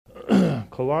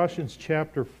Colossians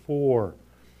chapter 4.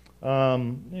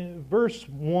 Verse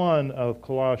 1 of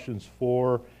Colossians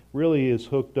 4 really is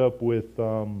hooked up with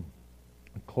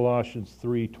Colossians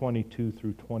 3:22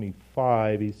 through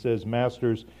 25. He says,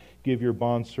 Masters, give your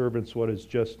bondservants what is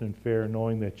just and fair,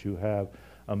 knowing that you have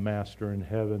a master in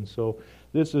heaven. So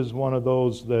this is one of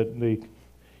those that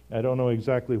I don't know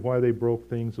exactly why they broke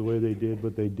things the way they did,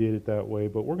 but they did it that way.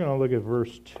 But we're going to look at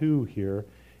verse 2 here,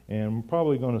 and we're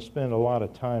probably going to spend a lot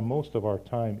of time, most of our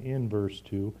time in verse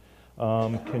 2,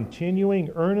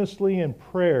 continuing earnestly in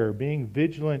prayer, being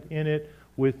vigilant in it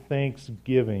with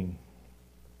thanksgiving.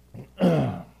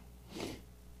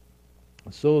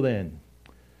 So then,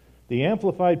 the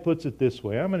Amplified puts it this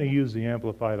way. I'm going to use the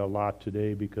Amplified a lot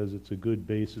today because it's a good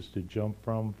basis to jump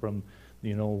from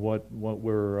what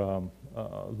we're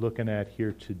looking at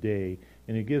here today,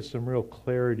 and it gives some real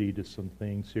clarity to some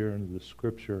things here in the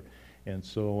Scripture. And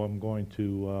so I'm going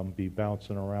to be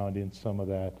bouncing around in some of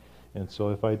that. And so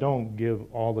if I don't give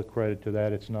all the credit to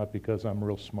that, it's not because I'm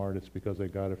real smart, it's because I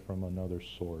got it from another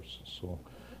source. So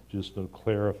just to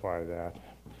clarify that.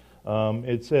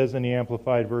 It says in the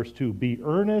Amplified verse 2, Be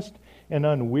earnest and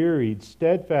unwearied,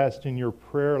 steadfast in your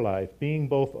prayer life, being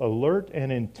both alert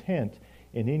and intent,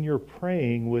 and in your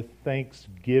praying with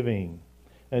thanksgiving.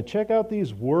 And check out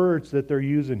these words that they're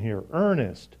using here.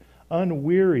 Earnest,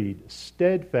 unwearied,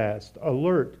 steadfast,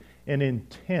 alert, and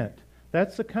intent.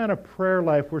 That's the kind of prayer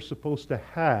life we're supposed to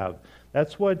have.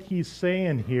 That's what he's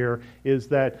saying here, is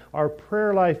that our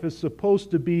prayer life is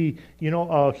supposed to be,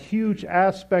 a huge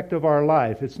aspect of our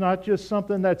life. It's not just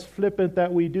something that's flippant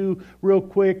that we do real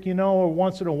quick, or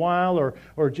once in a while,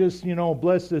 or just,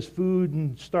 bless this food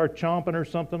and start chomping or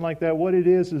something like that. What it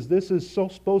is this is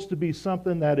supposed to be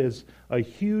something that is a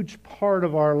huge part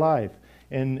of our life.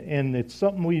 And it's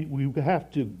something we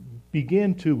have to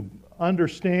begin to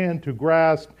understand, to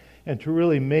grasp, and to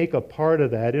really make a part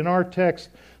of that. In our text,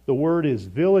 the word is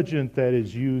vigilant that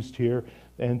is used here,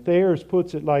 and Thayers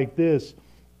puts it like this.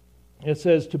 It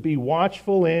says, to be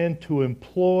watchful and to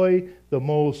employ the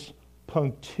most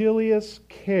punctilious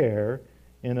care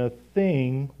in a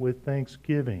thing with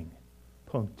thanksgiving.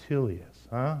 Punctilious,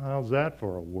 huh? How's that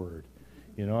for a word?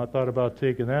 I thought about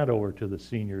taking that over to the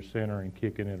senior center and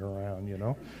kicking it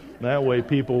around, That way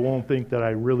people won't think that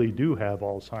I really do have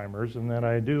Alzheimer's and that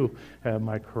I do have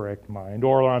my correct mind.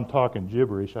 Or I'm talking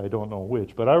gibberish, I don't know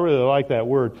which. But I really like that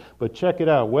word. But check it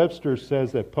out. Webster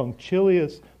says that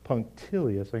punctilious, I can't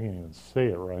even say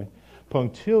it right.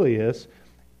 Punctilious,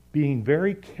 being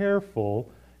very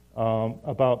careful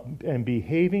about and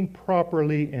behaving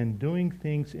properly and doing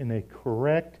things in a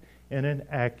correct and an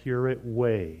accurate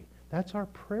way. That's our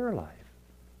prayer life.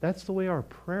 That's the way our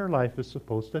prayer life is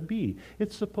supposed to be.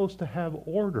 It's supposed to have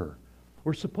order.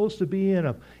 We're supposed to be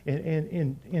to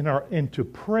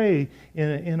pray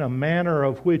in a manner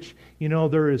of which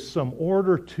there is some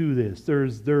order to this.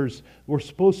 We're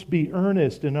supposed to be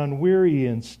earnest and unweary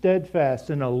and steadfast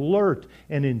and alert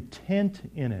and intent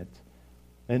in it.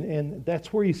 And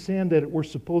that's where he's saying that we're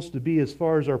supposed to be as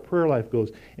far as our prayer life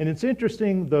goes. And it's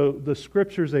interesting, the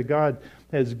scriptures that God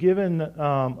has given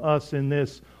us in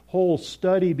this whole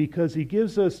study, because he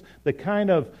gives us the kind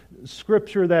of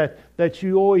scripture that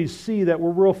you always see, that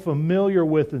we're real familiar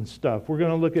with and stuff. We're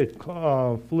going to look at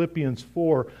Philippians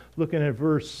 4, looking at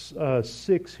verse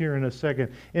 6 here in a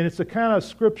second. And it's the kind of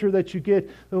scripture that you get,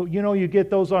 you get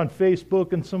those on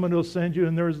Facebook and someone will send you,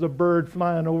 and there's the bird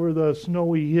flying over the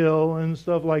snowy hill and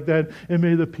stuff like that. And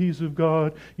may the peace of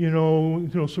God,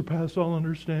 surpass all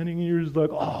understanding. And you're just like,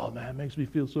 oh man, it makes me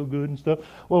feel so good and stuff.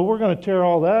 Well, we're going to tear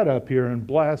all that up here and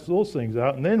blast those things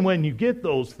out. And then when you get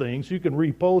those things, you can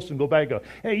repost and go back and go,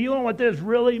 hey, you know what this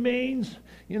really means?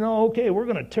 Okay, we're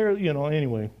going to tear,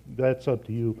 anyway, that's up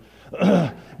to you.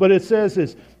 But it says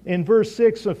this, in verse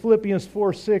 6 of Philippians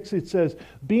 4:6, it says,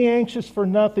 Be anxious for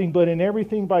nothing, but in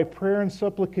everything by prayer and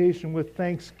supplication with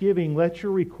thanksgiving, let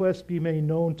your requests be made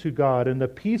known to God. And the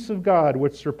peace of God,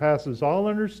 which surpasses all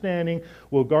understanding,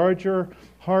 will guard your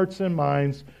hearts and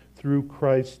minds through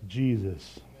Christ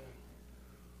Jesus.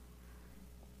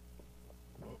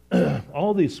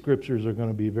 All these scriptures are going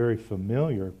to be very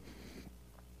familiar.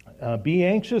 Be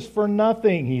anxious for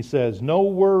nothing, he says, no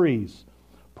worries.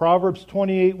 Proverbs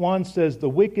 28:1 says, The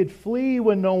wicked flee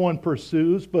when no one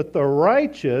pursues, but the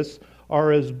righteous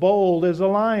are as bold as a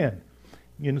lion.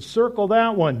 Circle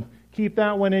that one. Keep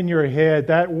that one in your head,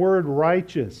 that word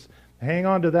righteous. Hang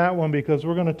on to that one because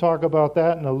we're going to talk about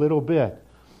that in a little bit.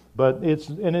 But it's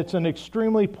an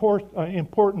extremely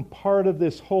important part of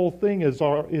this whole thing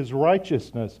is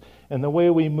righteousness and the way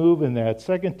we move in that.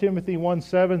 2 Timothy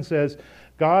 1:7 says,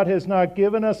 God has not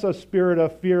given us a spirit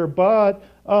of fear, but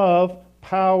of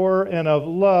power and of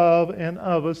love and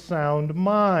of a sound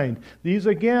mind. These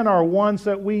again are ones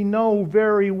that we know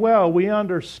very well. We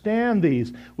understand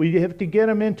these. We have to get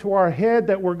them into our head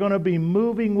that we're going to be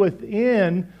moving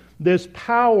within this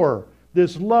power,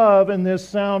 this love, and this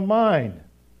sound mind.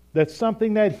 That's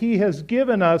something that He has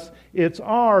given us. It's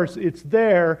ours, it's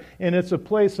there, and it's a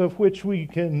place of which we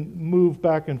can move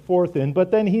back and forth in.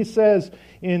 But then he says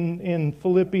in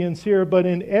Philippians here, but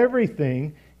in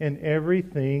everything, and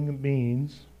everything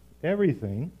means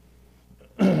everything,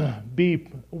 be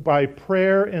by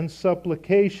prayer and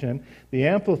supplication. The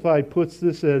Amplified puts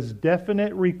this as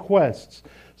definite requests.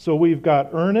 So we've got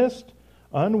earnest,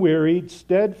 unwearied,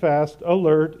 steadfast,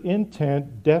 alert,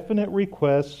 intent, definite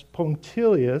requests,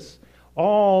 punctilious,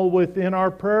 all within our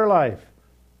prayer life.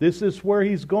 This is where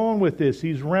he's going with this.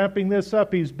 He's ramping this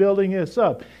up. He's building this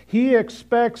up. He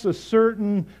expects a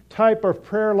certain type of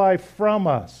prayer life from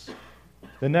us.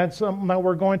 And that's something that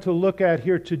we're going to look at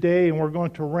here today, and we're going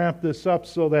to ramp this up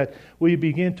so that we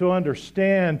begin to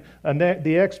understand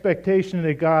the expectation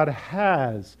that God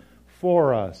has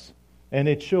for us. And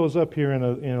it shows up here in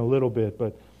a little bit.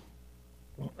 But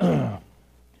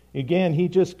again, he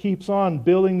just keeps on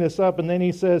building this up. And then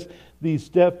he says,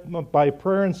 by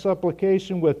prayer and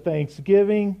supplication with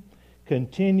thanksgiving,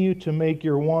 continue to make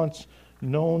your wants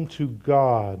known to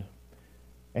God.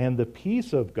 And the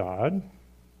peace of God,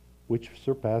 which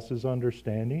surpasses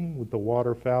understanding, with the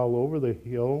waterfowl over the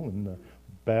hill and the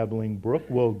babbling brook,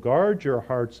 will guard your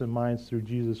hearts and minds through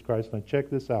Jesus Christ. Now check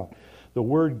this out. The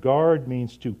word guard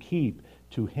means to keep,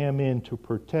 to hem in, to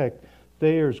protect.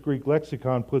 Thayer's Greek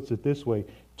lexicon puts it this way: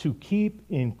 to keep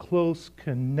in close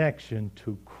connection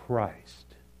to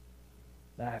Christ.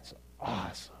 That's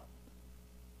awesome.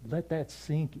 Let that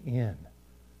sink in.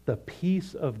 The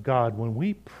peace of God. When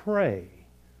we pray,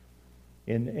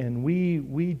 and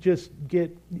we just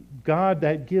get God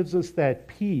that gives us that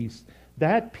peace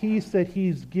that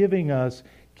He's giving us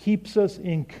keeps us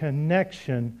in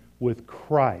connection with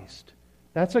Christ.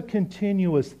 That's a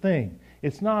continuous thing.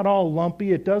 It's not all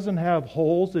lumpy. It doesn't have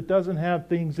holes. It doesn't have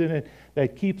things in it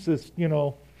that keeps us,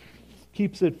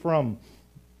 keeps it from,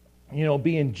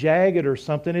 being jagged or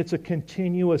something. It's a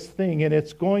continuous thing, and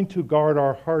it's going to guard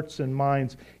our hearts and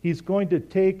minds. He's going to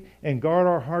take and guard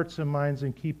our hearts and minds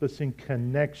and keep us in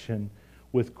connection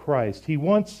with Christ. He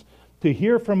wants to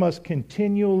hear from us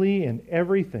continually in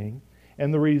everything,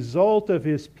 and the result of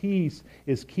His peace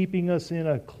is keeping us in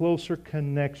a closer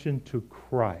connection to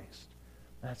Christ.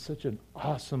 That's such an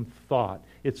awesome thought.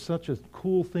 It's such a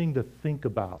cool thing to think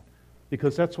about,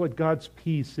 because that's what God's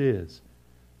peace is.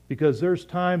 Because there's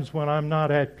times when I'm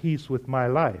not at peace with my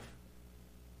life.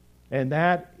 And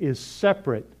that is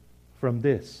separate from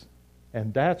this.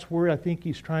 And that's where I think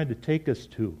He's trying to take us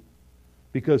to.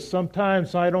 Because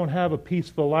sometimes I don't have a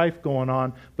peaceful life going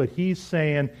on, but He's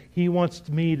saying He wants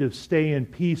me to stay in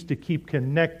peace, to keep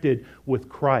connected with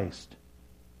Christ.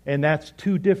 And that's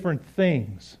two different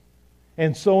things.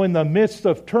 And so in the midst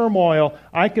of turmoil,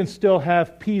 I can still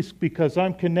have peace because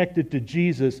I'm connected to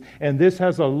Jesus, and this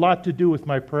has a lot to do with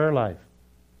my prayer life.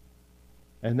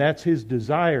 And that's His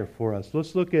desire for us.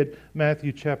 Let's look at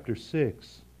Matthew chapter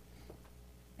 6.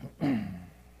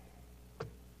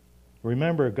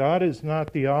 Remember, God is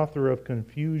not the author of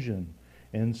confusion.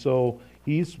 And so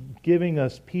He's giving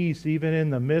us peace even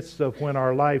in the midst of when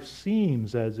our life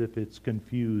seems as if it's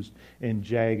confused and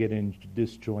jagged and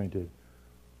disjointed.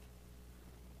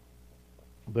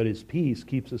 But His peace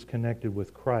keeps us connected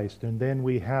with Christ, and then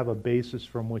we have a basis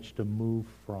from which to move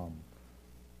from.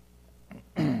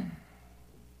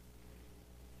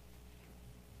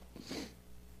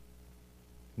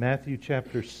 Matthew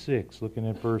chapter 6, looking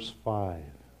at verse 5.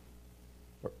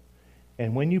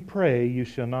 And when you pray, you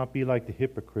shall not be like the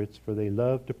hypocrites, for they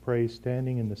love to pray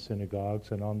standing in the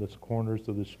synagogues and on the corners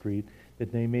of the street,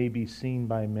 that they may be seen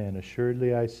by men.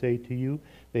 Assuredly I say to you,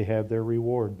 they have their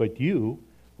reward. But you,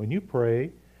 when you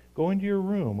pray, go into your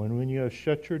room, and when you have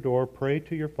shut your door, pray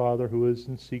to your Father who is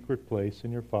in secret place,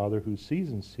 and your Father who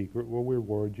sees in secret will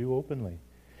reward you openly.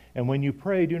 And when you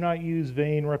pray, do not use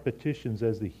vain repetitions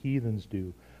as the heathens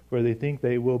do, for they think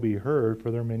they will be heard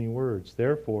for their many words.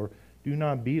 Therefore, do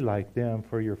not be like them,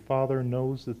 for your Father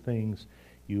knows the things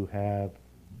you have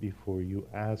before you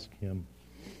ask Him.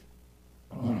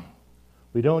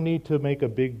 We don't need to make a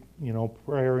big,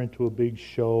 prayer into a big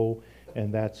show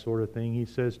and that sort of thing. He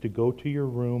says to go to your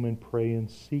room and pray in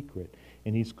secret.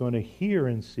 And He's going to hear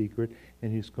in secret,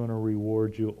 and He's going to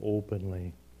reward you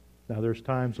openly. Now there's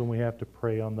times when we have to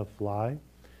pray on the fly.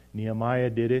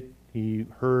 Nehemiah did it. He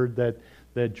heard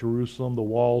that Jerusalem, the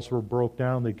walls were broke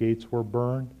down, the gates were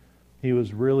burned. he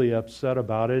was really upset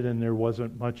about it, and there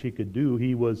wasn't much he could do.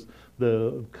 He was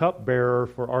the cupbearer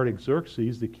for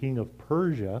Artaxerxes, the king of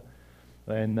Persia,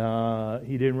 and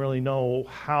he didn't really know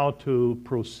how to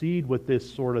proceed with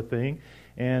this sort of thing.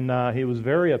 And it was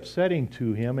very upsetting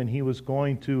to him, and he was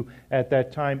going to, at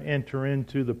that time, enter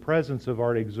into the presence of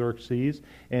Artaxerxes.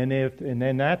 And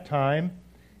in that time,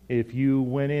 if you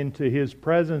went into his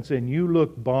presence and you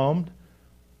looked bummed,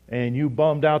 and you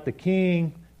bummed out the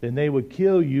king, then they would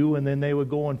kill you, and then they would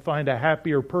go and find a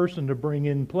happier person to bring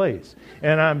in place.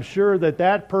 And I'm sure that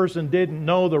that person didn't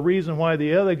know the reason why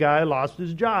the other guy lost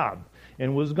his job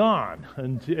and was gone.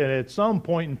 And at some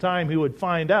point in time, he would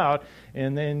find out,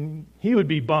 and then he would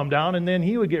be bummed out, and then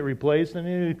he would get replaced, and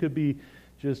it could be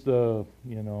just it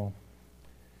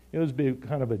was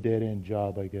kind of a dead-end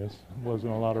job, I guess. It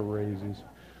wasn't a lot of raises.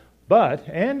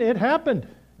 And it happened.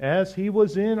 As he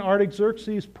was in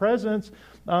Artaxerxes' presence,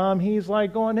 he's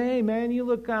like going, "Hey, man, you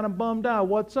look kind of bummed out.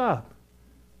 What's up?"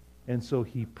 And so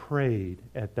he prayed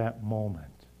at that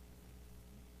moment.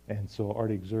 And so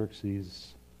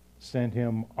Artaxerxes sent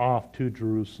him off to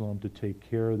Jerusalem to take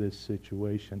care of this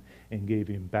situation and gave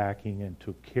him backing and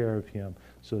took care of him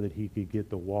so that he could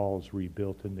get the walls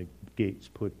rebuilt and the gates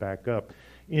put back up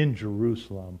in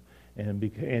Jerusalem.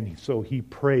 And so he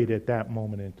prayed at that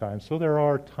moment in time. So there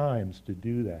are times to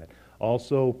do that.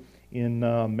 Also in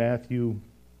Matthew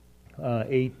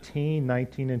 18,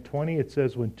 19, and 20, it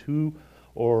says, when 2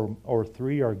 or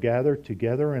 3 are gathered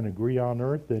together and agree on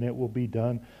earth, then it will be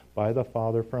done by the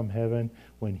Father from heaven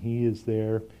when He is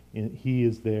there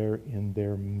in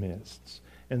their midst.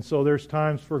 And so there's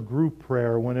times for group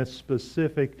prayer when it's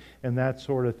specific and that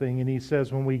sort of thing. And he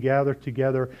says when we gather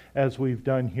together, as we've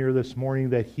done here this morning,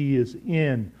 that He is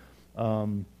in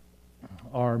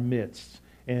our midst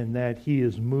and that He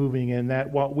is moving, and that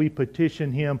what we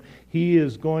petition Him, He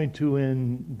is going to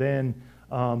then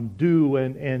do,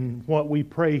 and what we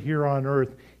pray here on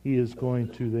earth, He is going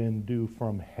to then do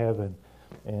from heaven.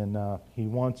 And He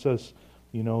wants us,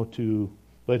 to...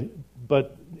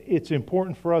 But it's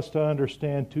important for us to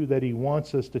understand, too, that He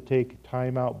wants us to take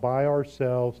time out by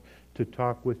ourselves to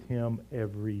talk with Him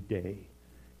every day.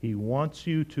 He wants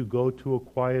you to go to a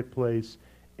quiet place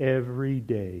every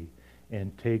day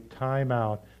and take time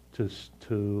out to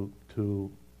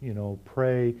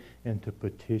pray and to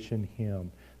petition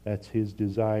Him. That's His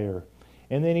desire.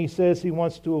 And then He says He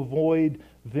wants us to avoid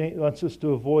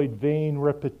vain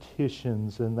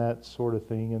repetitions and that sort of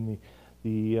thing. And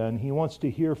He wants to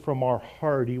hear from our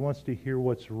heart. He wants to hear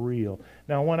what's real.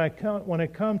 Now, when I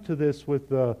come to this with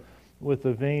the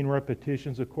vain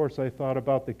repetitions, of course, I thought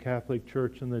about the Catholic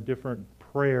Church and the different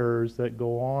prayers that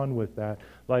go on with that,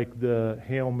 like the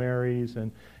Hail Marys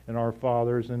and Our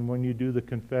Fathers. And when you do the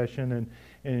confession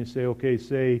and you say, okay,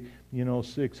 say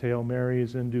 6 Hail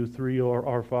Marys and do 3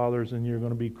 Our Fathers, and you're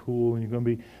going to be cool, and you're going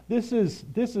to be... This is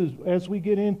as we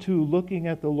get into looking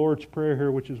at the Lord's Prayer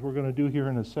here, which is we're going to do here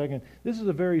in a second, this is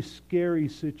a very scary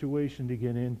situation to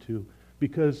get into,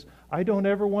 because I don't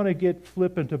ever want to get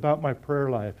flippant about my prayer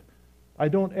life. I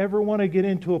don't ever want to get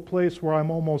into a place where I'm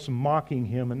almost mocking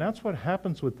Him, and that's what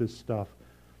happens with this stuff.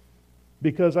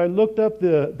 Because I looked up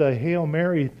the Hail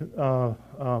Mary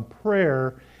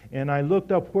prayer, and I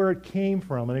looked up where it came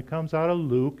from, and it comes out of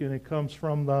Luke, and it comes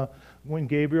from when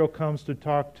Gabriel comes to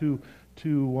talk to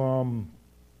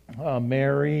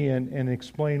Mary and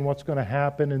explain what's going to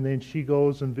happen, and then she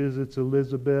goes and visits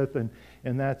Elizabeth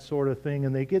and that sort of thing,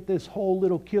 and they get this whole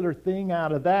little killer thing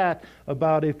out of that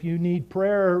about if you need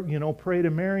prayer, pray to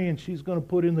Mary, and she's going to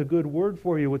put in the good word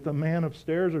for you with the man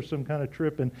upstairs or some kind of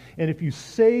trip, and if you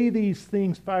say these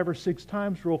things 5 or 6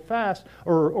 times real fast,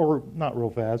 or not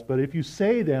real fast, but if you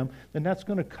say them, then that's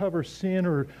going to cover sin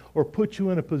or put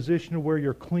you in a position where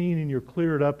you're clean and you're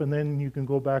cleared up, and then you can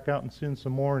go back out and sin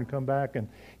some more and come back, and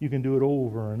you can do it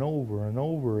over and over and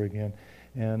over again.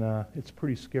 And it's a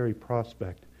pretty scary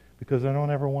prospect, because I don't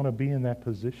ever want to be in that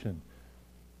position.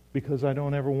 Because I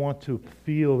don't ever want to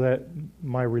feel that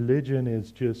my religion is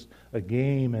just a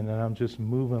game and that I'm just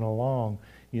moving along,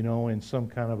 in some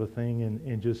kind of a thing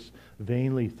and just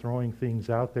vainly throwing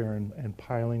things out there and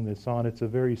piling this on. It's a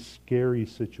very scary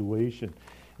situation.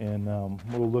 And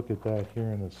we'll look at that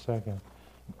here in a second.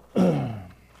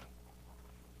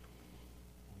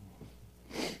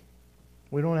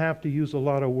 We don't have to use a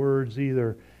lot of words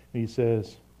either. He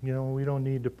says, we don't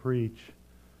need to preach.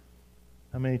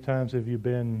 How many times have you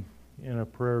been in a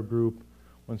prayer group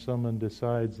when someone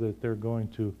decides that they're going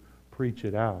to preach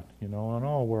it out? And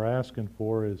all we're asking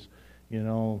for is,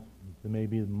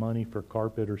 maybe money for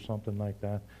carpet or something like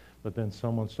that. But then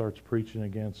someone starts preaching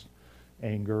against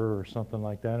anger or something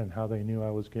like that, and how they knew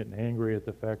I was getting angry at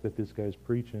the fact that this guy's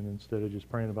preaching instead of just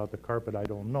praying about the carpet, I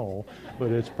don't know.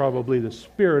 But it's probably the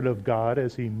Spirit of God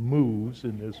as He moves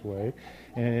in this way.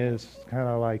 And it's kind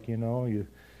of like, you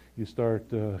start,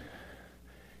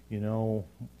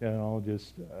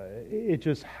 it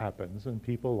just happens. And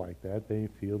people like that, they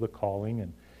feel the calling,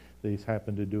 and they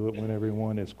happen to do it when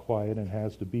everyone is quiet and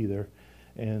has to be there.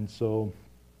 And so,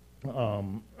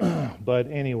 but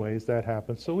anyways, that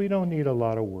happens. So we don't need a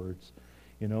lot of words.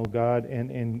 God,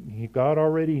 God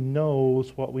already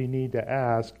knows what we need to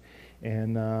ask,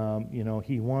 and,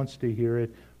 He wants to hear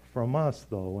it from us,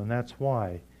 though, and that's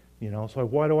why. So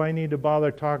why do I need to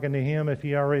bother talking to Him if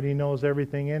He already knows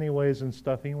everything anyways and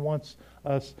stuff? He wants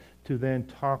us to then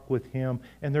talk with Him.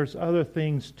 And there's other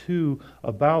things, too,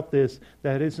 about this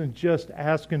that isn't just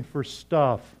asking for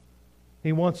stuff.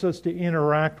 He wants us to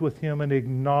interact with Him and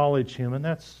acknowledge Him, and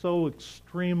that's so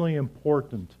extremely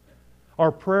important.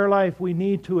 Our prayer life, we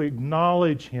need to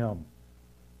acknowledge Him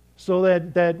so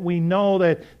that we know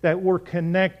that we're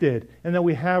connected and that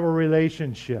we have a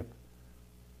relationship.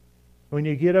 When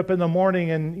you get up in the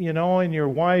morning and your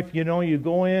wife, you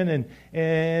go in and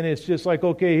it's just like,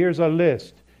 okay, here's a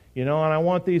list, and I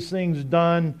want these things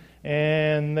done,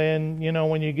 and then,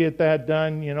 when you get that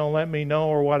done, let me know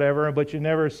or whatever, but you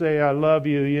never say, I love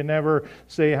you, you never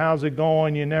say, how's it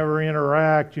going, you never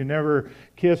interact, you never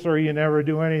kiss her, you never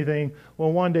do anything.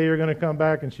 Well, one day you're going to come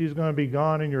back and she's going to be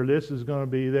gone and your list is going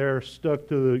to be there stuck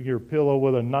to your pillow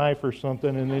with a knife or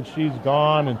something, and then she's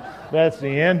gone, and that's the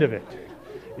end of it.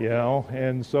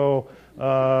 And so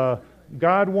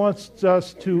God wants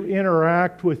us to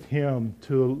interact with Him,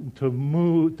 to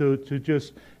move, to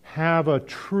just have a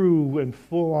true and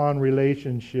full-on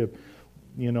relationship,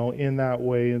 in that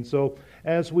way. And so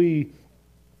as we,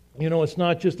 it's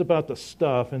not just about the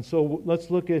stuff. And so let's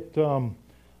look at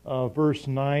verse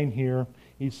 9 here.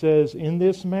 He says, in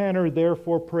this manner,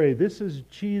 therefore, pray. This is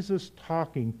Jesus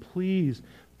talking. Please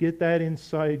get that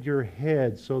inside your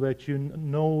head so that you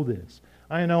know this.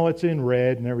 I know it's in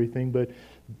red and everything, but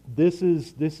this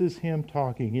is Him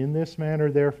talking. In this manner,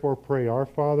 therefore, pray. Our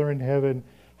Father in heaven,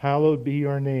 hallowed be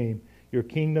your name. Your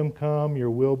kingdom come, your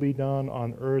will be done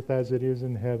on earth as it is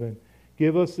in heaven.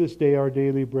 Give us this day our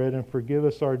daily bread, and forgive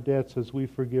us our debts as we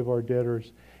forgive our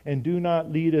debtors. And do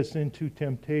not lead us into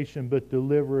temptation, but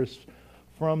deliver us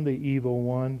from the evil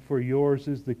one. For yours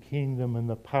is the kingdom and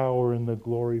the power and the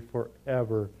glory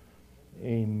forever.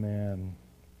 Amen.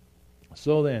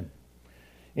 So then,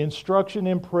 instruction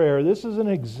in prayer. This is an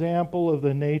example of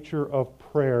the nature of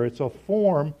prayer. It's a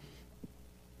form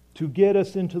to get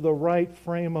us into the right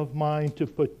frame of mind to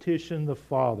petition the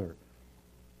Father.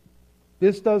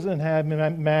 This doesn't have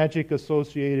magic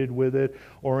associated with it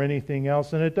or anything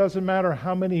else, and it doesn't matter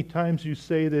how many times you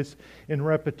say this in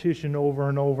repetition over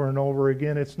and over and over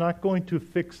again. It's not going to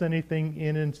fix anything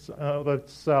in and of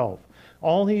itself.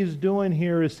 All He's doing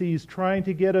here is He's trying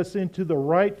to get us into the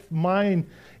right mind,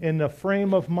 in the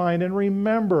frame of mind. And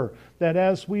remember that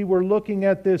as we were looking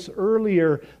at this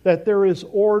earlier, that there is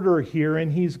order here,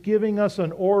 and He's giving us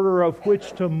an order of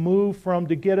which to move from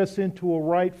to get us into a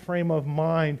right frame of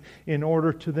mind in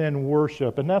order to then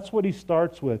worship. And that's what He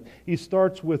starts with. He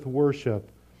starts with worship.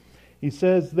 He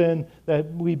says then that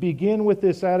we begin with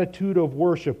this attitude of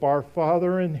worship. Our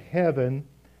Father in heaven,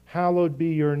 hallowed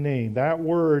be your name. That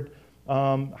word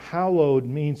hallowed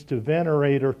means to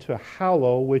venerate or to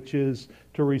hallow, which is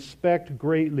to respect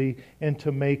greatly and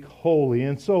to make holy.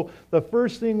 And so the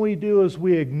first thing we do is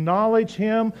we acknowledge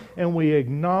Him and we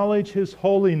acknowledge His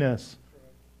holiness.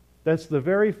 That's the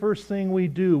very first thing we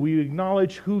do. We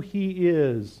acknowledge who He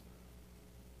is.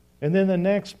 And then the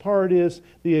next part is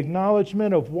the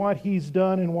acknowledgement of what He's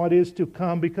done and what is to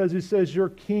come, because He says, your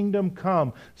kingdom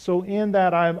come. So in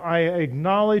that I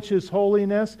acknowledge His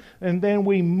holiness, and then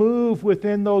we move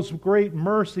within those great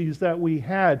mercies that we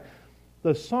had.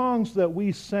 The songs that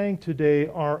we sang today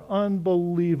are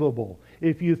unbelievable.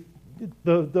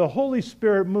 The Holy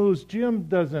Spirit moves. Jim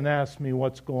doesn't ask me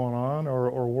what's going on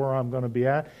or where I'm going to be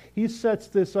at. He sets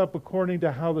this up according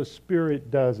to how the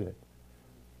Spirit does it.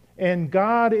 And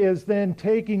God is then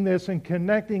taking this and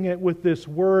connecting it with this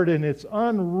Word, and it's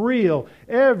unreal.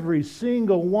 Every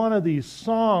single one of these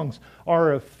songs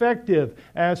are effective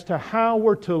as to how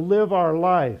we're to live our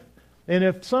life. And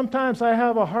if sometimes I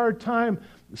have a hard time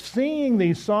singing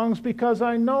these songs because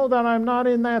I know that I'm not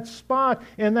in that spot,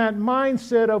 in that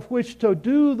mindset of which to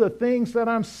do the things that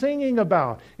I'm singing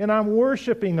about and I'm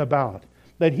worshiping about.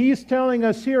 That He's telling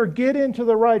us here, get into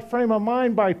the right frame of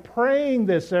mind by praying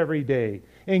this every day.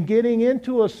 and getting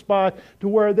into a spot to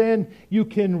where then you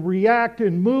can react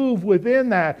and move within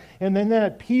that. And then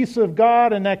that peace of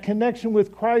God and that connection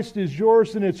with Christ is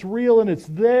yours, and it's real and it's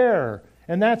there.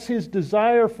 And that's His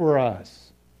desire for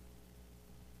us.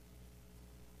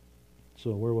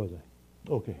 So where was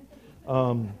I? Okay.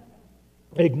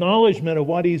 Acknowledgement of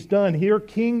what He's done. Here,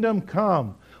 kingdom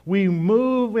come. We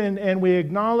move and we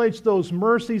acknowledge those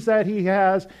mercies that He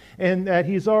has and that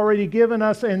He's already given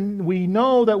us, and we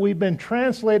know that we've been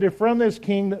translated from this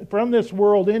kingdom, from this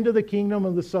world into the kingdom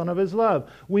of the Son of His love.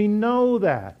 We know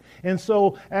that. And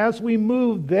so as we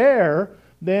move there,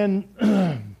 then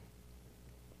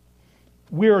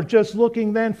we are just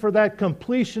looking then for that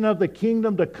completion of the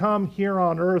kingdom to come here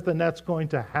on earth, and that's going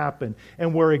to happen.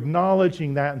 And we're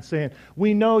acknowledging that and saying,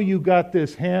 we know you got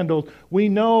this handled. We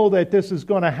know that this is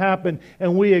going to happen,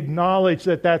 and we acknowledge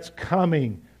that that's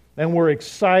coming, and we're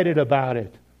excited about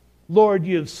it. Lord,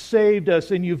 you've saved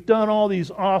us, and you've done all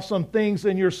these awesome things,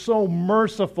 and you're so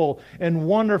merciful and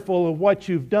wonderful of what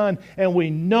you've done, and we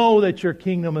know that your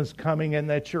kingdom is coming and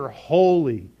that you're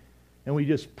holy, and we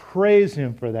just praise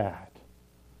Him for that.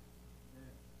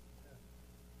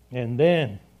 And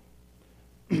then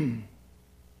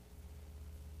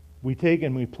we take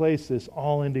and we place this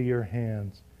all into your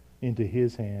hands, into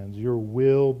His hands. Your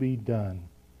will be done.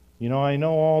 You know, I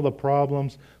know all the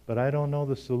problems, but I don't know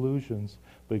the solutions.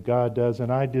 But God does, and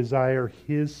I desire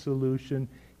His solution,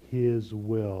 His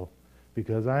will.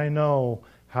 Because I know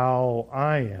how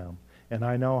I am, and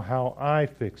I know how I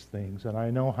fix things, and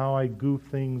I know how I goof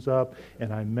things up,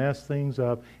 and I mess things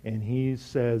up, and He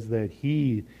says that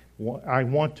I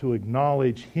want to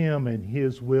acknowledge Him and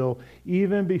His will.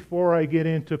 Even before I get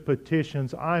into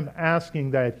petitions, I'm asking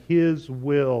that His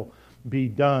will be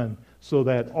done so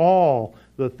that all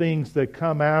the things that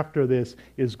come after this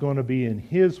is going to be in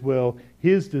His will,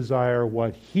 His desire,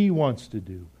 what He wants to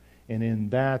do. And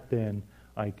in that then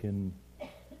I can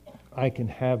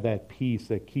have that peace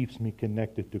that keeps me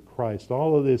connected to Christ.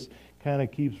 All of this kind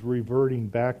of keeps reverting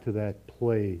back to that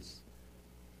place.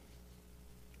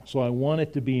 So I want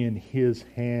it to be in His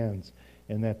hands,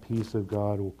 and that peace of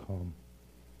God will come.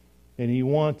 And He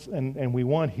wants, and we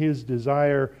want His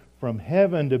desire from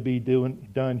heaven to be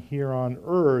done here on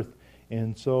earth.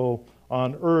 And so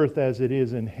on earth as it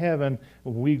is in heaven,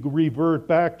 we revert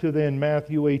back to then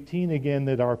Matthew 18 again,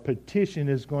 that our petition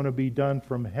is going to be done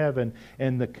from heaven,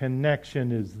 and the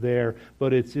connection is there,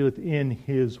 but it's within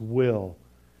His will.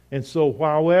 And so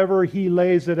however He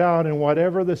lays it out and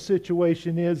whatever the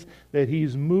situation is that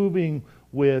He's moving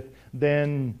with,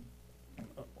 then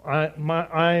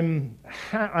I'm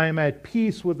at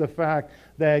peace with the fact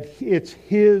that it's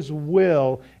His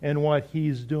will and what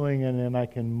He's doing, and then I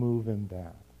can move in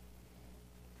that.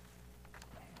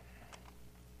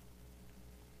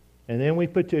 And then we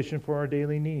petition for our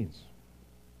daily needs.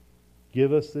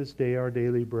 Give us this day our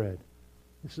daily bread.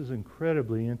 This is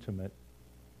incredibly intimate,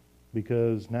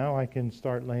 because now I can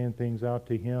start laying things out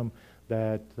to Him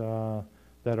that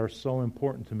are so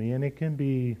important to me. And it can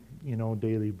be,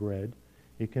 daily bread.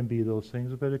 It can be those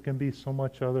things, but it can be so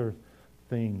much other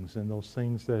things, and those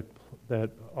things that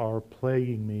are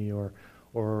plaguing me or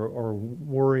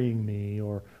worrying me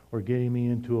or getting me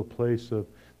into a place of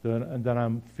that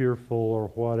I'm fearful or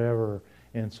whatever.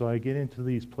 And so I get into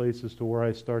these places to where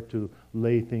I start to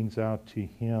lay things out to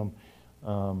Him.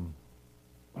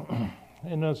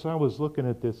 And as I was looking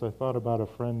at this, I thought about a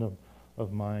friend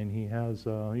of mine. He's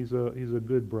a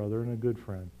good brother and a good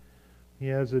friend. He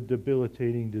has a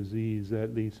debilitating disease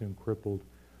that leaves him crippled,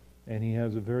 and he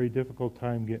has a very difficult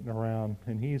time getting around,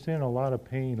 and he's in a lot of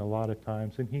pain a lot of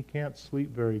times, and he can't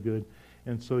sleep very good,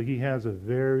 and so he has a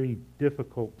very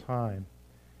difficult time.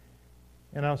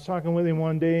 And I was talking with him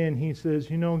one day, and he says,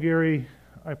 Gary,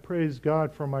 I praise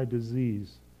God for my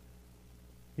disease.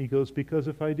 He goes, because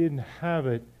if I didn't have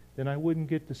it, then I wouldn't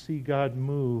get to see God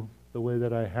move the way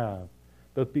that I have.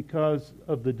 But because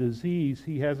of the disease,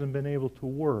 he hasn't been able to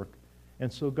work.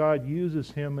 And so God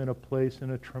uses him in a place in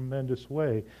a tremendous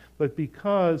way. But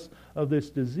because of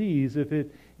this disease,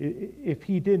 if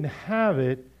he didn't have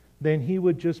it, then he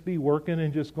would just be working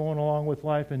and just going along with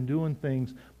life and doing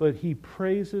things. But he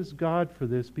praises God for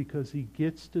this because he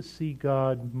gets to see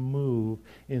God move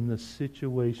in the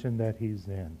situation that he's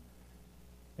in.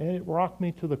 And it rocked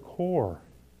me to the core.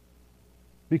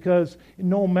 Because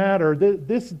no matter,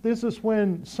 this is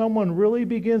when someone really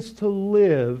begins to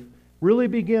live, really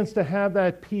begins to have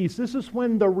that peace. This is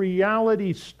when the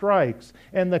reality strikes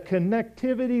and the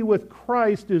connectivity with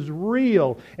Christ is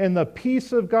real, and the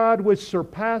peace of God which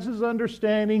surpasses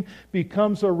understanding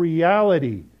becomes a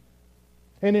reality.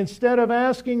 And instead of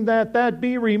asking that that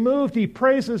be removed, he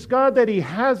praises God that he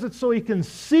has it so he can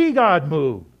see God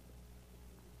move.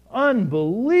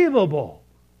 Unbelievable.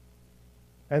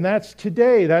 And that's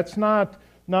today. That's not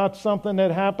something that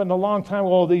happened a long time.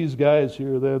 Well, these guys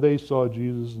here, they saw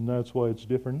Jesus and that's why it's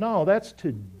different. No, that's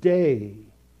today.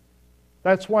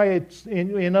 That's why it's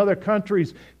in other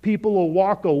countries, people will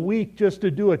walk a week just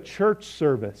to do a church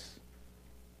service.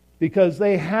 Because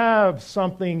they have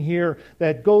something here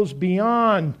that goes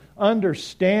beyond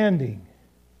understanding.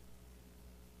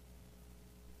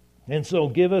 And so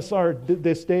give us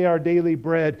this day our daily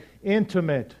bread.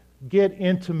 Intimate. Get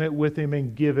intimate with Him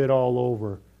and give it all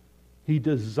over. He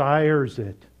desires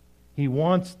it. He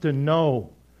wants to know.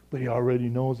 But He already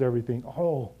knows everything.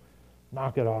 Oh,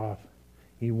 knock it off.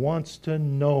 He wants to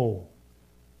know.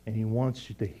 And He wants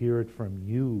you to hear it from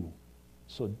you.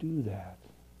 So do that.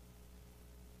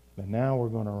 And now we're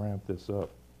going to ramp this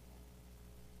up.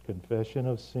 Confession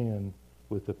of sin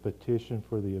with a petition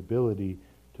for the ability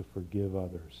to forgive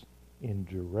others in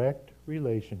direct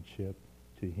relationship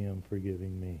to Him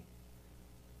forgiving me.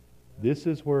 This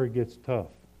is where it gets tough.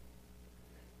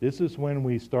 This is when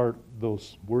we start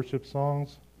those worship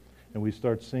songs and we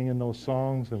start singing those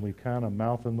songs and we kind of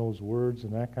mouthing those words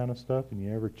and that kind of stuff, and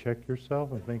you ever check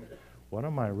yourself and think, what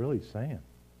am I really saying?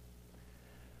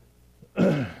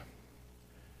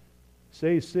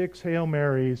 Say 6 Hail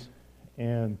Marys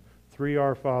and 3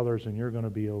 Our Fathers and you're going to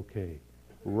be okay.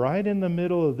 Right in the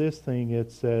middle of this thing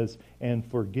it says, and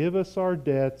forgive us our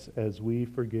debts as we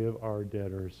forgive our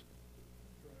debtors.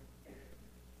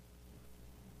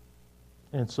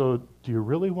 And so, do you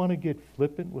really want to get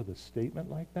flippant with a statement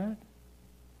like that?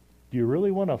 Do you really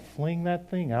want to fling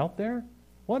that thing out there?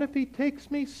 What if He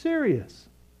takes me serious?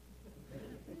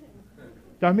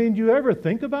 I mean, do you ever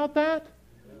think about that?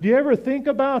 Do you ever think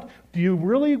about, do you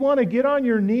really want to get on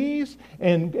your knees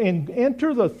and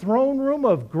enter the throne room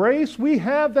of grace? We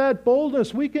have that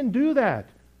boldness. We can do that.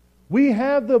 We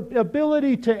have the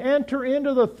ability to enter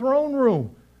into the throne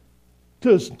room,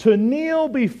 to kneel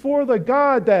before the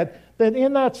God that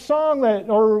in that song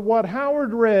or what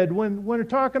Howard read when we're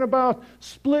talking about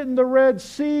splitting the Red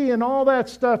Sea and all that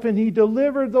stuff, and He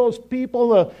delivered those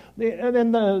people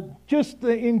just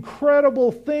the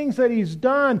incredible things that He's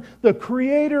done, the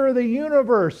Creator of the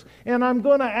universe, and I'm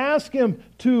going to ask Him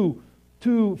to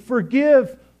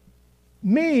forgive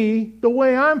me the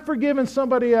way I'm forgiving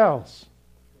somebody else.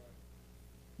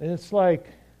 And it's like,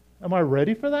 am I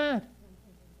ready for that?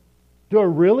 Do I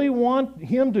really want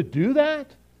Him to do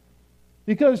that?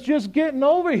 Because just getting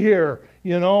over here,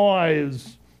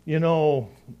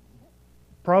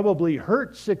 probably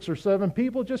hurt 6 or 7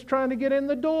 people just trying to get in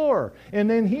the door. And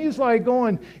then He's like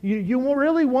going, you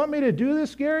really want me to do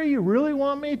this, Gary? You really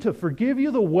want me to forgive you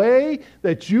the way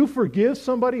that you forgive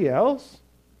somebody else?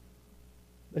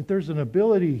 That there's an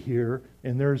ability here,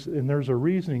 and there's a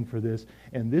reasoning for this.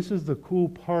 And this is the cool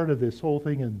part of this whole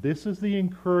thing, and this is the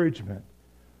encouragement.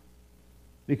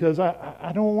 Because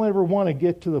I don't ever want to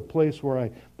get to the place where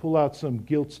I pull out some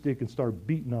guilt stick and start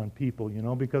beating on people,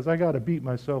 because I got to beat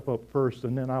myself up first,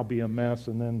 and then I'll be a mess,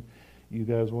 and then you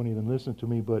guys won't even listen to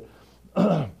me. But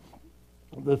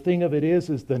the thing of it is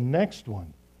the next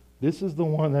one. This is the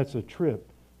one that's a trip,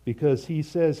 because he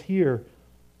says here,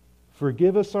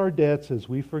 forgive us our debts as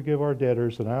we forgive our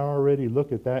debtors. And I already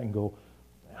look at that and go,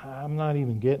 I'm not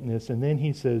even getting this. And then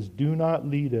he says, do not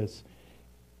lead us.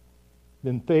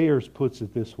 Then Thayers puts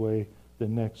it this way, the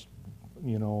next,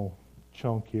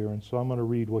 chunk here. And so I'm going to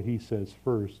read what he says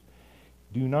first.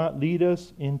 Do not lead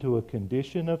us into a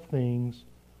condition of things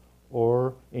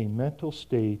or a mental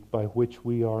state by which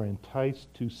we are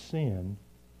enticed to sin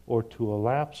or to a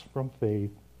lapse from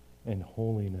faith and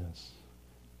holiness.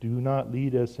 Do not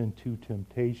lead us into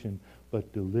temptation,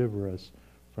 but deliver us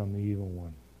from the evil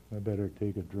one. I better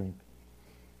take a drink,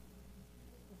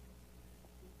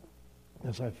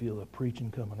 as I feel the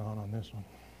preaching coming on this one.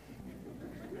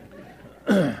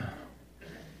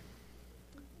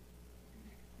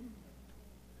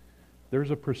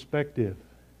 There's a perspective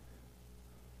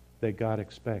that God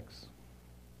expects.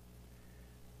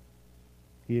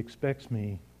 He expects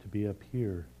me to be up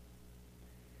here,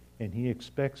 and He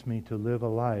expects me to live a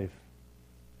life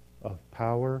of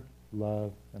power,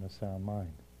 love, and a sound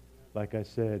mind. Like I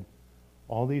said,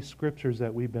 all these scriptures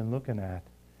that we've been looking at,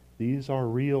 these are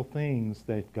real things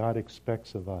that God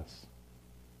expects of us.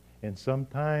 And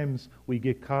sometimes we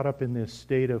get caught up in this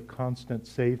state of constant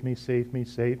save me, save me,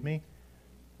 save me.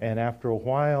 And after a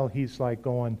while, He's like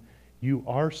going, you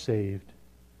are saved.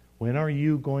 When are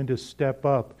you going to step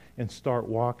up and start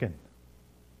walking?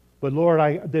 But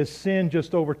Lord, this sin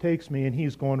just overtakes me. And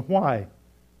He's going, why?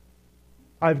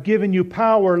 I've given you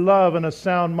power, love, and a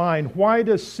sound mind. Why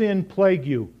does sin plague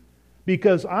you?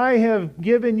 Because I have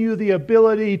given you the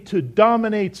ability to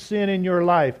dominate sin in your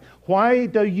life. Why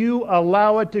do you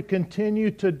allow it to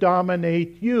continue to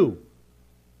dominate you?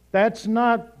 That's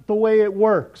not the way it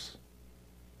works.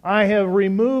 I have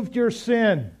removed your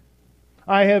sin.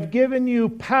 I have given you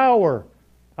power.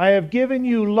 I have given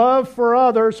you love for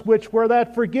others, which where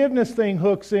that forgiveness thing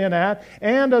hooks in at,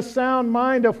 and a sound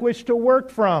mind of which to work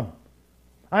from.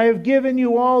 I have given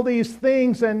you all these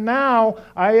things, and now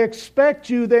I expect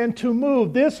you then to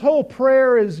move. This whole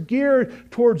prayer is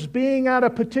geared towards being at a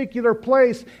particular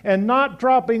place and not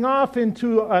dropping off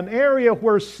into an area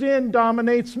where sin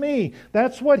dominates me.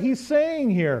 That's what he's saying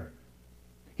here.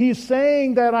 He's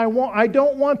saying that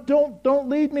don't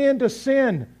lead me into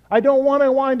sin. I don't want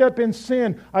to wind up in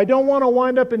sin. I don't want to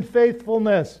wind up in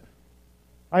unfaithfulness.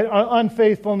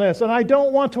 And I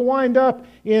don't want to wind up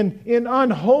in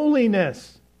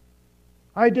unholiness.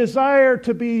 I desire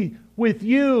to be with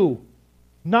you,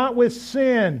 not with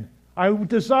sin. I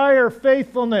desire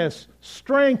faithfulness,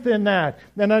 strength in that,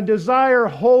 and I desire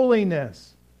holiness.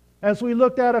 As we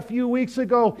looked at a few weeks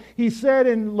ago, he said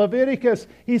in Leviticus,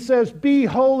 he says, "Be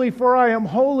holy, for I am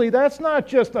holy." That's not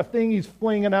just a thing he's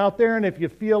flinging out there, and if you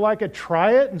feel like it,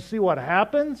 try it and see what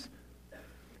happens.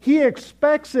 He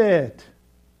expects it.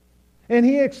 And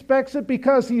he expects it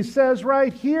because he says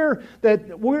right here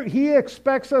that he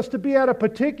expects us to be at a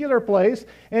particular place,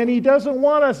 and he doesn't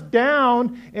want us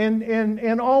down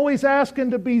and always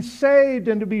asking to be saved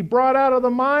and to be brought out of the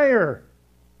mire.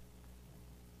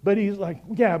 But he's like,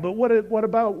 yeah, but what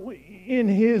about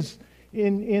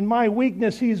in my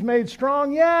weakness he's made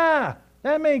strong? Yeah,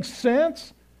 that makes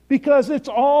sense because it's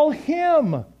all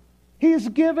him. He's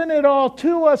given it all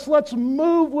to us. Let's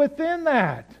move within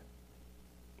that.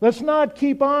 Let's not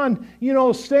keep on,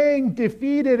 staying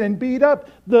defeated and beat up.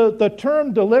 The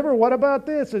term deliver, what about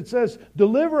this? It says,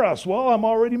 deliver us. Well, I'm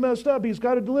already messed up. He's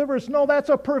got to deliver us. No, that's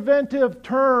a preventive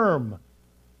term.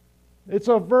 It's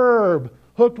a verb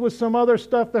hooked with some other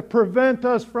stuff that prevent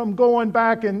us from going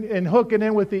back and hooking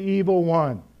in with the evil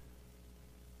one.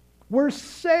 We're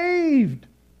saved.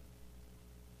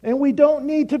 And we don't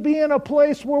need to be in a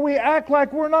place where we act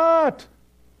like we're not.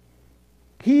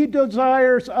 He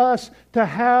desires us to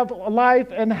have life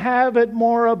and have it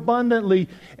more abundantly.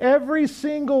 Every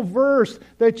single verse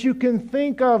that you can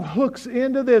think of hooks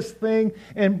into this thing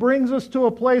and brings us to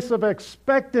a place of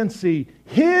expectancy.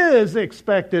 His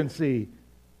expectancy.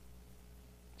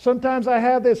 Sometimes I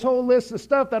have this whole list of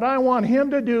stuff that I want Him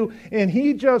to do, and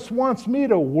He just wants me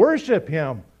to worship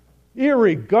Him,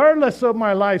 irregardless of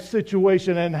my life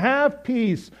situation, and have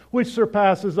peace which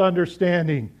surpasses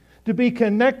understanding. To be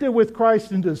connected with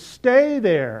Christ and to stay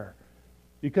there,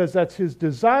 because that's His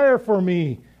desire for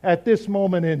me at this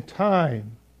moment in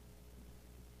time.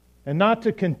 And not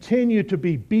to continue to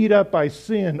be beat up by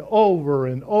sin over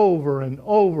and over and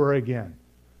over again.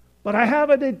 But I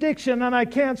have an addiction and I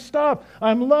can't stop.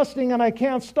 I'm lusting and I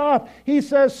can't stop. He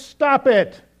says, stop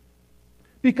it.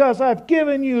 Because I've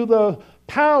given you the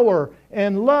power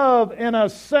and love and a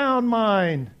sound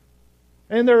mind.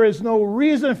 And there is no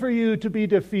reason for you to be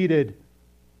defeated.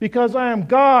 Because I am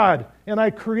God, and I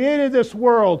created this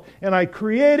world, and I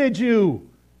created you,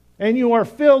 and you are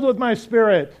filled with my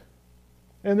Spirit.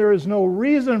 And there is no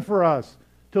reason for us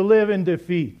to live in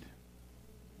defeat.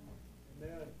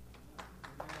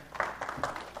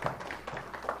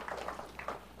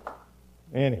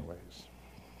 Anyways,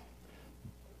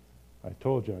 I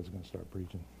told you I was going to start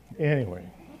preaching. Anyway.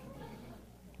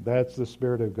 That's the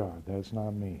Spirit of God. That's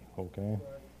not me, okay?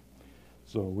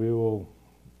 So we will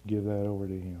give that over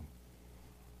to Him.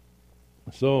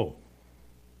 So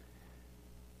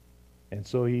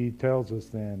He tells us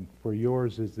then, for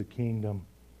yours is the kingdom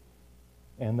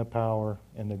and the power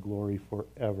and the glory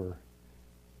forever.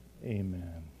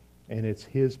 Amen. And it's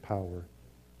His power,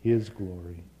 His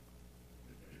glory.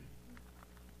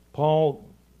 Paul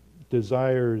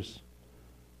desires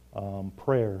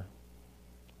prayer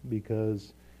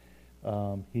because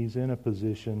he's in a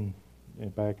position,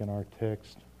 back in our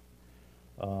text,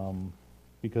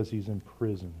 because he's in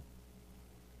prison.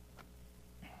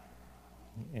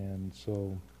 And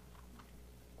so,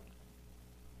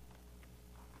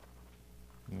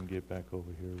 let me get back over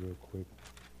here real quick.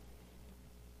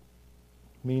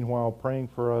 Meanwhile, praying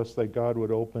for us that God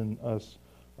would open us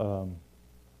a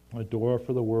door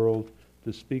for the world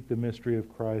to speak the mystery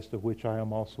of Christ, of which I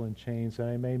am also in chains, and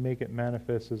I may make it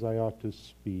manifest as I ought to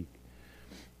speak.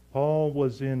 Paul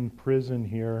was in prison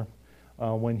here.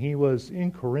 When he was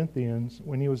in Corinth,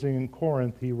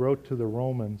 he wrote to the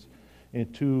Romans,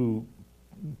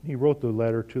 he wrote the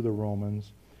letter to the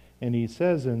Romans, And he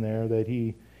says in there that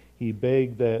he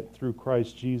begged that through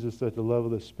Christ Jesus, that the love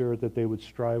of the Spirit, that they would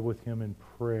strive with him in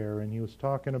prayer. And he was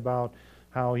talking about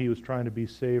how he was trying to be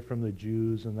saved from the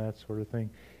Jews and that sort of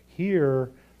thing. Here,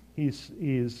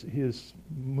 his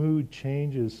mood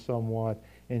changes somewhat,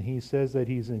 and he says that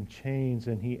he's in chains,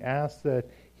 and he asks that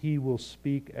he will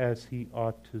speak as he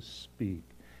ought to speak.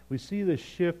 We see the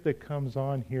shift that comes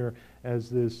on here as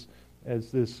this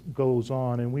goes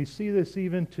on, and we see this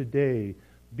even today.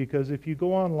 Because if you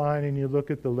go online and you look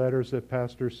at the letters that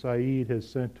Pastor Saeed has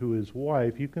sent to his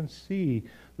wife, you can see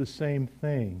the same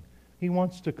thing. He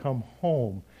wants to come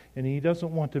home, and he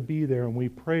doesn't want to be there, and we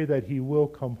pray that he will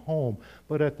come home.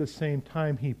 But at the same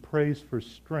time, he prays for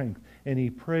strength, and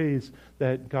he prays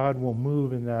that God will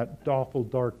move in that awful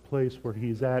dark place where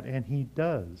he's at, and he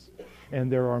does.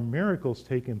 And there are miracles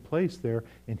taking place there,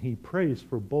 and he prays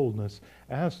for boldness.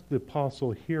 As the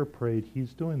apostle here prayed,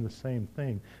 he's doing the same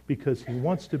thing, because he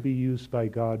wants to be used by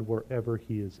God wherever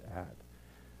he is at.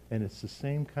 And it's the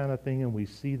same kind of thing, and we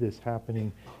see this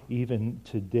happening even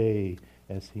today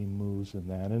as he moves in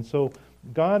that. And so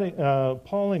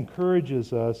Paul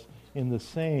encourages us in the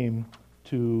same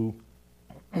to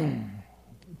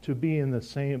be in the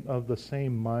same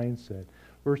mindset.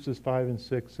 Verses 5 and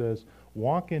 6 says,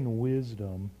 "Walk in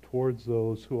wisdom towards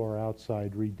those who are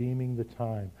outside, redeeming the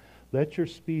time. Let your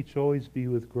speech always be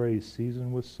with grace,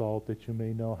 seasoned with salt, that you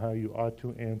may know how you ought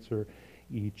to answer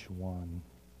each one."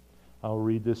 I'll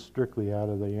read this strictly out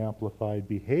of the Amplified.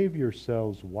 "Behave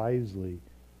yourselves wisely,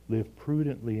 live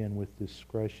prudently and with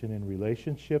discretion in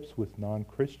relationships with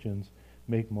non-Christians.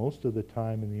 Make most of the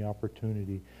time and the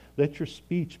opportunity. Let your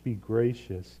speech be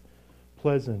gracious,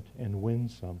 pleasant, and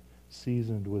winsome,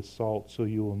 seasoned with salt, so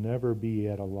you will never be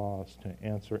at a loss to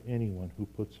answer anyone who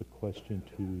puts a question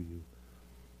to you."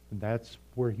 And that's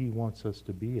where he wants us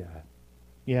to be at.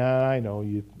 Yeah, I know.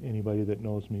 Anybody that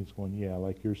knows me is going, yeah,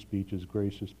 like your speech is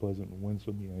gracious, pleasant, and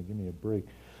winsome. Yeah, give me a break.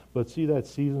 But see that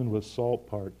seasoned with salt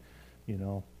part,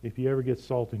 if you ever get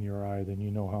salt in your eye, then you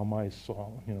know how my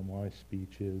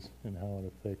speech is and how it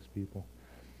affects people.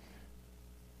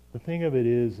 The thing of it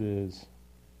is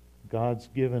God's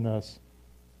given us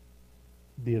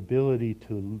the ability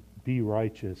to be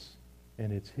righteous,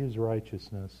 and it's his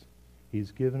righteousness.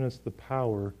 He's given us the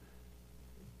power,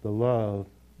 the love,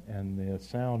 and the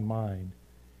sound mind.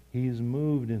 He's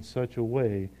moved in such a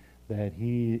way that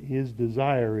his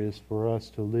desire is for us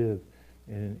to live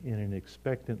in an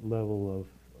expectant level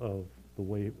of the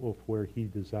way of where he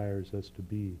desires us to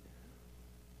be.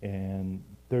 And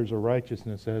there's a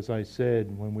righteousness, as I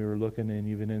said when we were looking, and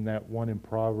even in that one in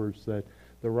Proverbs, that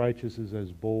the righteous is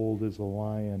as bold as a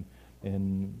lion.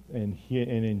 And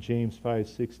in James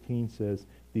 5:16 says,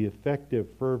 "The effective,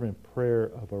 fervent prayer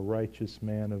of a righteous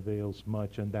man avails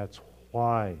much." And that's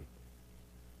why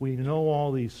we know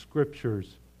all these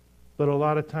scriptures, but a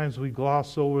lot of times we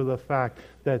gloss over the fact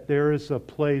that there is a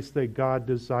place that God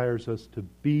desires us to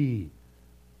be,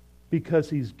 because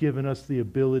he's given us the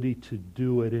ability to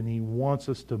do it, and he wants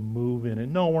us to move in it.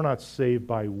 No, we're not saved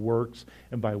by works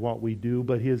and by what we do,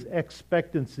 but his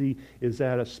expectancy is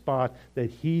at a spot that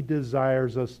he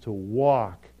desires us to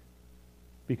walk,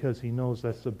 because he knows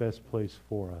that's the best place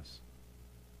for us.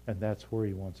 And that's where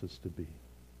he wants us to be.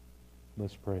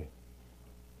 Let's pray.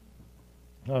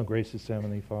 Oh, gracious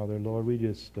Heavenly Father, Lord, we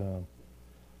just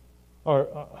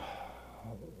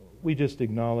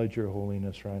acknowledge your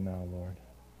holiness right now, Lord.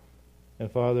 And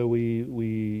Father,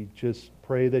 we just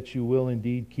pray that you will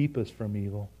indeed keep us from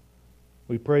evil.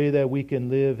 We pray that we can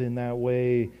live in that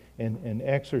way and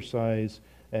exercise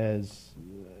as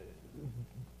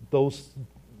those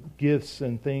gifts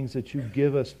and things that you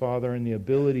give us, Father, and the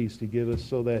abilities to give us,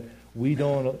 so that we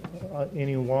don't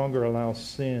any longer allow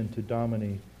sin to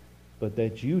dominate, but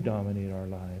that you dominate our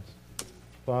lives.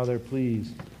 Father,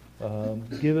 please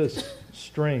give us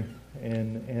strength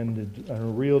and a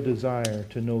real desire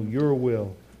to know your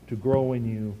will, to grow in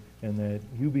you, and that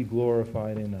you be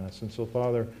glorified in us. And so,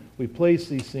 Father, we place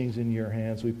these things in your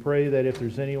hands. We pray that if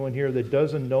there's anyone here that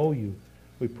doesn't know you,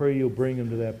 we pray you'll bring them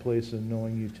to that place of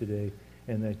knowing you today,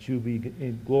 and that you be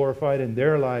glorified in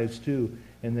their lives too,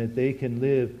 and that they can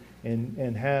live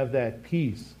and have that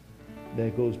peace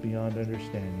that goes beyond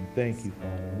understanding. Thank you,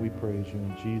 Father. We praise you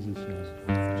in Jesus' name.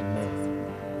 Amen.